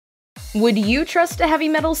Would you trust a heavy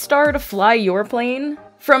metal star to fly your plane?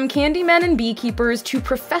 From candymen and beekeepers to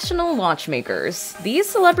professional watchmakers, these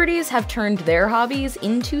celebrities have turned their hobbies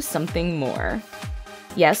into something more.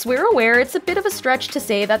 Yes, we're aware it's a bit of a stretch to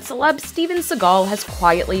say that celeb Steven Seagal has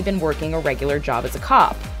quietly been working a regular job as a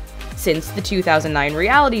cop. Since the 2009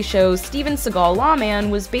 reality show, Steven Seagal Lawman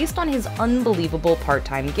was based on his unbelievable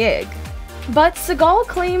part-time gig. But Seagal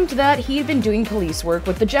claimed that he'd been doing police work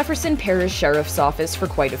with the Jefferson Parish Sheriff's Office for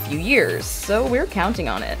quite a few years, so we're counting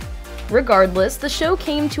on it. Regardless, the show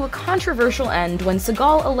came to a controversial end when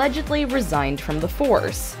Seagal allegedly resigned from the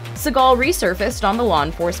force. Seagal resurfaced on the law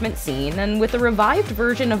enforcement scene and with a revived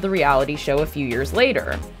version of the reality show a few years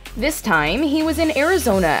later. This time, he was in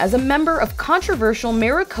Arizona as a member of controversial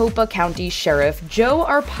Maricopa County Sheriff Joe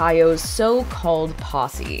Arpaio's so-called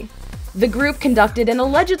posse. The group conducted an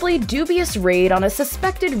allegedly dubious raid on a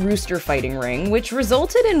suspected rooster fighting ring, which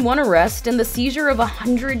resulted in one arrest and the seizure of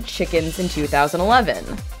 100 chickens in 2011.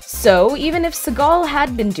 So, even if Seagal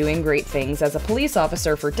had been doing great things as a police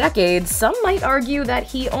officer for decades, some might argue that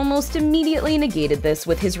he almost immediately negated this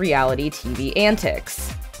with his reality TV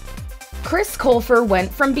antics. Colfer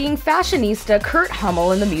went from being fashionista Kurt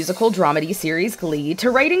Hummel in the musical dramedy series Glee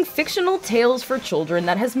to writing fictional tales for children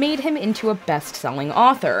that has made him into a best-selling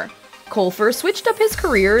author. Colfer switched up his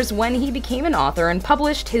careers when he became an author and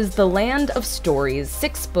published his The Land of Stories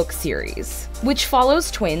 6-book series, which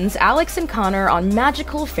follows twins Alex and Connor on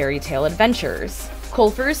magical fairy tale adventures.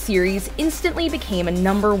 Colfer's series instantly became a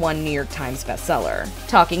 #1 New York Times bestseller.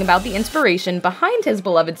 Talking about the inspiration behind his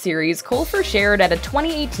beloved series, Colfer shared at a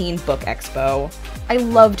 2018 book expo, "I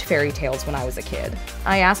loved fairy tales when I was a kid.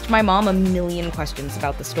 I asked my mom a million questions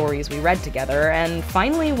about the stories we read together, and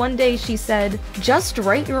finally one day she said, 'Just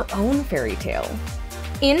write your own fairy tale.'"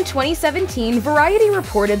 In 2017, Variety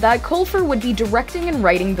reported that Colfer would be directing and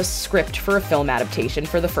writing the script for a film adaptation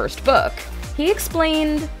for the first book. He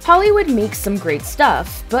explained, "Hollywood makes some great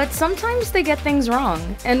stuff, but sometimes they get things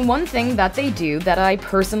wrong. And one thing that they do that I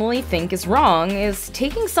personally think is wrong is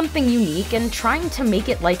taking something unique and trying to make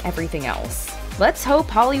it like everything else. Let's hope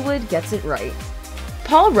Hollywood gets it right."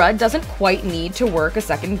 Paul Rudd doesn't quite need to work a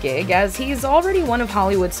second gig as he's already one of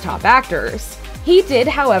Hollywood's top actors. He did,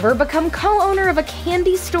 however, become co-owner of a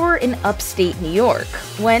candy store in upstate New York,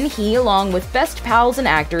 when he, along with best pals and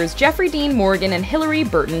actors Jeffrey Dean Morgan and Hilary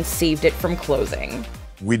Burton, saved it from closing.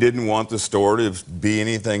 We didn't want the store to be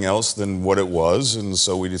anything else than what it was, and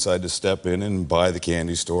so we decided to step in and buy the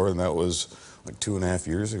candy store, and that was like 2.5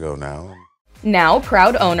 years ago now. Now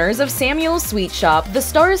proud owners of Samuel's Sweet Shop, the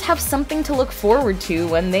stars have something to look forward to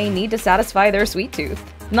when they need to satisfy their sweet tooth.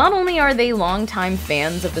 Not only are they longtime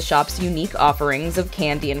fans of the shop's unique offerings of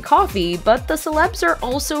candy and coffee, but the celebs are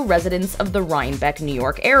also residents of the Rhinebeck, New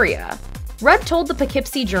York area. Rudd told the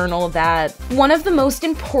Poughkeepsie Journal that, "One of the most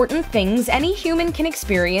important things any human can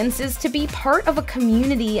experience is to be part of a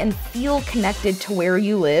community and feel connected to where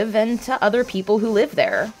you live and to other people who live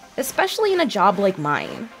there, especially in a job like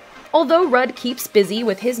mine." Although Rudd keeps busy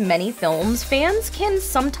with his many films, fans can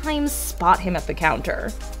sometimes spot him at the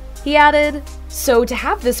counter. He added, "So to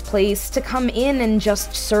have this place to come in and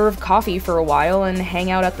just serve coffee for a while and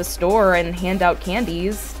hang out at the store and hand out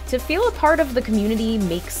candies, to feel a part of the community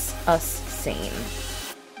makes us sane."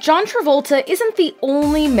 John Travolta isn't the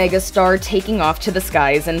only megastar taking off to the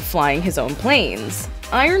skies and flying his own planes.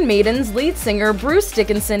 Iron Maiden's lead singer Bruce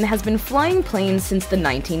Dickinson has been flying planes since the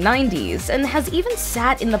 1990s and has even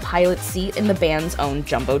sat in the pilot's seat in the band's own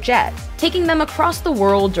jumbo jet, taking them across the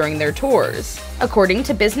world during their tours. According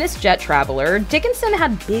to Business Jet Traveler, Dickinson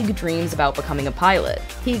had big dreams about becoming a pilot.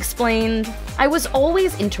 He explained, "I was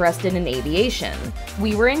always interested in aviation.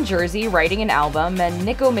 We were in Jersey writing an album and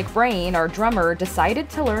Nico McBrain, our drummer, decided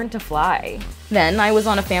to learn to fly. Then I was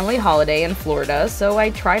on a family holiday in Florida, so I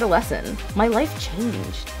tried a lesson. My life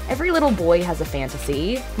changed. Every little boy has a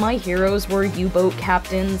fantasy. My heroes were U-boat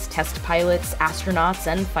captains, test pilots, astronauts,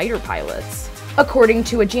 and fighter pilots." According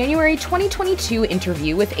to a January 2022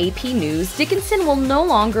 interview with AP News, Dickinson will no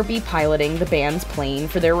longer be piloting the band's plane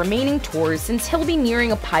for their remaining tours since he'll be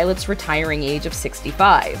nearing a pilot's retiring age of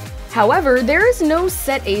 65. However, there is no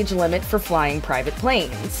set age limit for flying private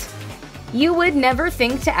planes. You would never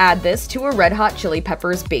think to add this to a Red Hot Chili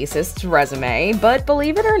Peppers bassist's resume, but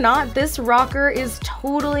believe it or not, this rocker is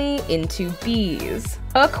totally into bees.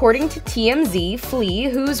 According to TMZ, Flea,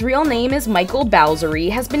 whose real name is Michael Balzery,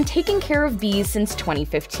 has been taking care of bees since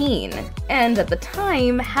 2015, and at the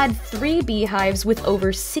time had 3 beehives with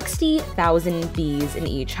over 60,000 bees in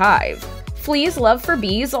each hive. Flea's love for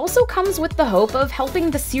bees also comes with the hope of helping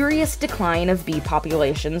the serious decline of bee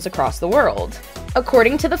populations across the world.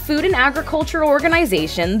 According to the Food and Agriculture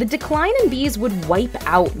Organization, the decline in bees would wipe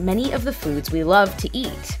out many of the foods we love to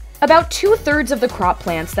eat. About 2/3 of the crop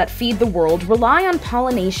plants that feed the world rely on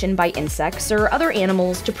pollination by insects or other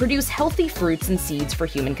animals to produce healthy fruits and seeds for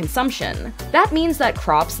human consumption. That means that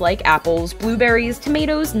crops like apples, blueberries,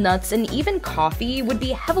 tomatoes, nuts, and even coffee would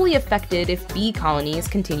be heavily affected if bee colonies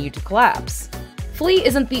continue to collapse. Flea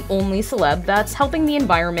isn't the only celeb that's helping the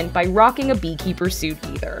environment by rocking a beekeeper suit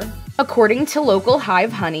either. According to local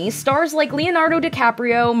Hive Honey, stars like Leonardo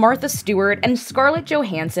DiCaprio, Martha Stewart, and Scarlett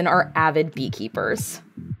Johansson are avid beekeepers.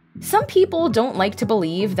 Some people don't like to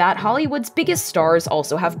believe that Hollywood's biggest stars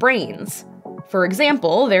also have brains. For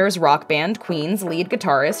example, there's rock band Queen's lead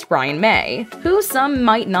guitarist Brian May, who some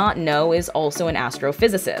might not know is also an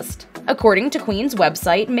astrophysicist. According to Queen's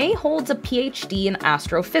website, May holds a PhD in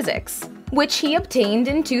astrophysics, which he obtained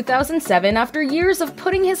in 2007 after years of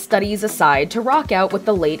putting his studies aside to rock out with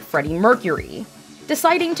the late Freddie Mercury.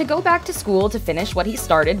 Deciding to go back to school to finish what he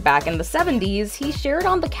started back in the 70s, he shared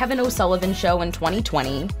on The Kevin O'Sullivan Show in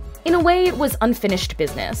 2020, "In a way, it was unfinished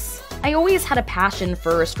business. I always had a passion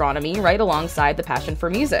for astronomy right alongside the passion for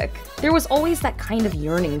music. There was always that kind of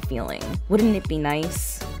yearning feeling. Wouldn't it be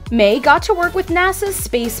nice?" May got to work with NASA's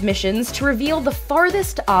space missions to reveal the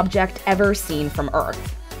farthest object ever seen from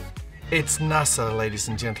Earth. It's NASA, ladies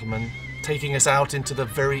and gentlemen, taking us out into the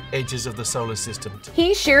very edges of the solar system.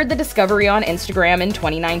 He shared the discovery on Instagram in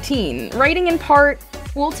 2019, writing in part,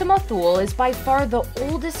 "Ultima Thule is by far the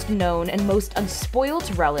oldest known and most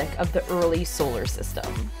unspoilt relic of the early solar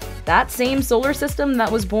system. That same solar system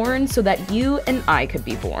that was born so that you and I could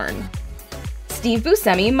be born." Steve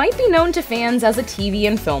Buscemi might be known to fans as a TV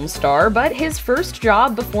and film star, but his first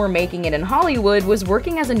job before making it in Hollywood was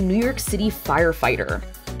working as a New York City firefighter.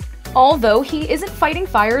 Although he isn't fighting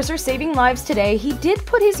fires or saving lives today, he did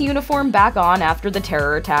put his uniform back on after the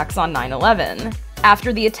terror attacks on 9/11.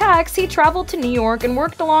 After the attacks, he traveled to New York and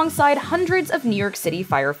worked alongside hundreds of New York City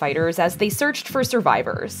firefighters as they searched for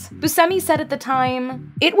survivors. Buscemi said at the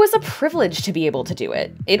time, "It was a privilege to be able to do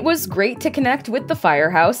it. It was great to connect with the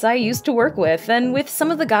firehouse I used to work with and with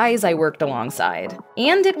some of the guys I worked alongside.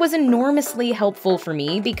 And it was enormously helpful for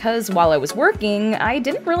me because while I was working, I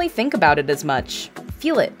didn't really think about it as much,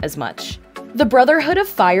 feel it as much." The Brotherhood of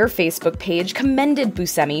Fire Facebook page commended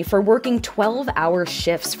Buscemi for working 12-hour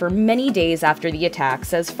shifts for many days after the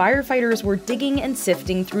attacks as firefighters were digging and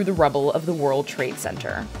sifting through the rubble of the World Trade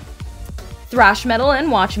Center. Thrash metal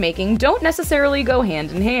and watchmaking don't necessarily go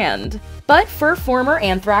hand in hand, but for former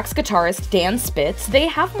Anthrax guitarist Dan Spitz, they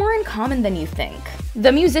have more in common than you think.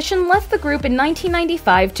 The musician left the group in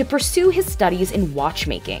 1995 to pursue his studies in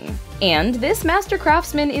watchmaking, and this master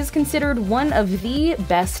craftsman is considered one of the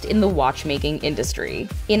best in the watchmaking industry.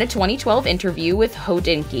 In a 2012 interview with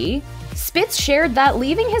Nicki, Spitz shared that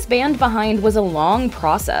leaving his band behind was a long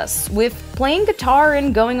process, with playing guitar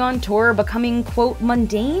and going on tour becoming, quote,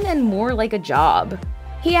 mundane and more like a job.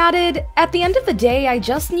 He added, "At the end of the day, I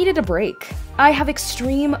just needed a break. I have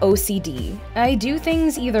extreme OCD. I do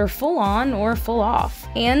things either full on or full off,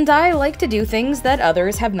 and I like to do things that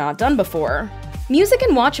others have not done before." Music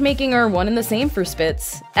and watchmaking are one and the same for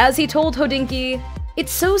Spitz. As he told Nicki,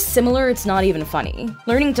 "It's so similar it's not even funny.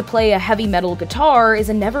 Learning to play a heavy metal guitar is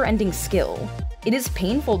a never-ending skill. It is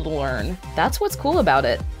painful to learn. That's what's cool about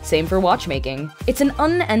it. Same for watchmaking. It's an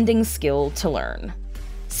unending skill to learn."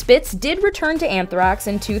 Spitz did return to Anthrax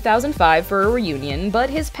in 2005 for a reunion, but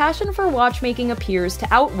his passion for watchmaking appears to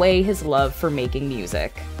outweigh his love for making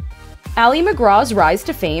music. Ali MacGraw's rise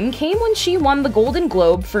to fame came when she won the Golden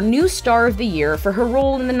Globe for New Star of the Year for her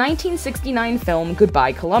role in the 1969 film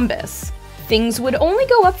Goodbye Columbus. Things would only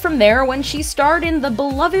go up from there when she starred in the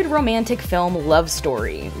beloved romantic film Love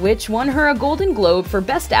Story, which won her a Golden Globe for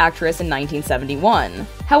Best Actress in 1971.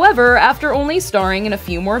 However, after only starring in a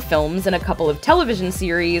few more films and a couple of television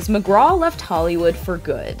series, MacGraw left Hollywood for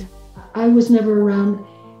good. I was never around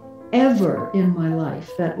ever in my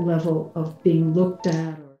life, that level of being looked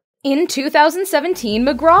at. In 2017,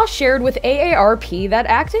 MacGraw shared with AARP that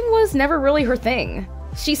acting was never really her thing.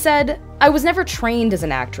 She said, "I was never trained as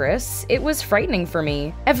an actress. It was frightening for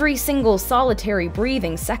me. Every single solitary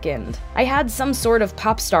breathing second. I had some sort of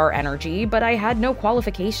pop star energy, but I had no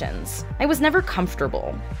qualifications. I was never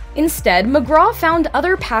comfortable." Instead, MacGraw found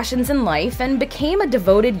other passions in life and became a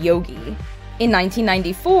devoted yogi. In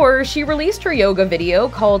 1994, she released her yoga video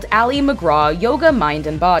called Ali MacGraw Yoga Mind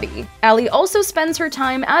and Body. Ali also spends her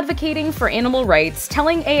time advocating for animal rights,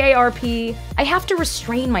 telling AARP, "I have to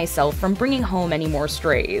restrain myself from bringing home any more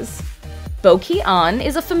strays." BokHee An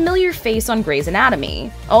is a familiar face on Grey's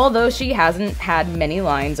Anatomy. Although she hasn't had many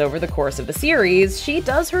lines over the course of the series, she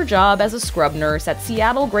does her job as a scrub nurse at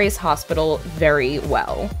Seattle Grace Hospital very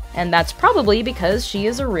well. And that's probably because she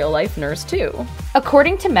is a real-life nurse too.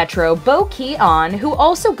 According to Metro, BokHee An, who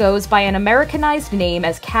also goes by an Americanized name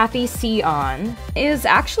as Kathy C. An, is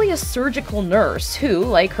actually a surgical nurse who,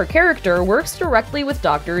 like her character, works directly with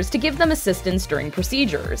doctors to give them assistance during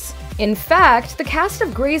procedures. In fact, the cast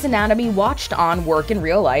of Grey's Anatomy watched An work in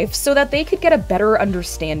real life so that they could get a better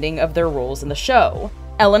understanding of their roles in the show.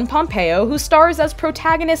 Ellen Pompeo, who stars as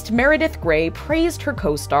protagonist Meredith Grey, praised her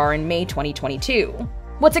co-star in May 2022.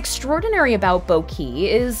 What's extraordinary about BokHee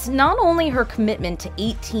is not only her commitment to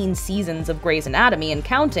 18 seasons of Grey's Anatomy and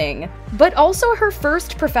counting, but also her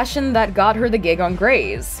first profession that got her the gig on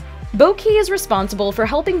Grey's. BokHee is responsible for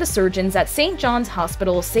helping the surgeons at St. John's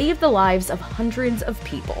Hospital save the lives of hundreds of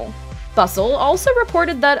people. Bustle also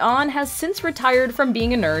reported that An has since retired from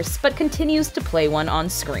being a nurse but continues to play one on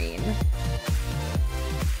screen.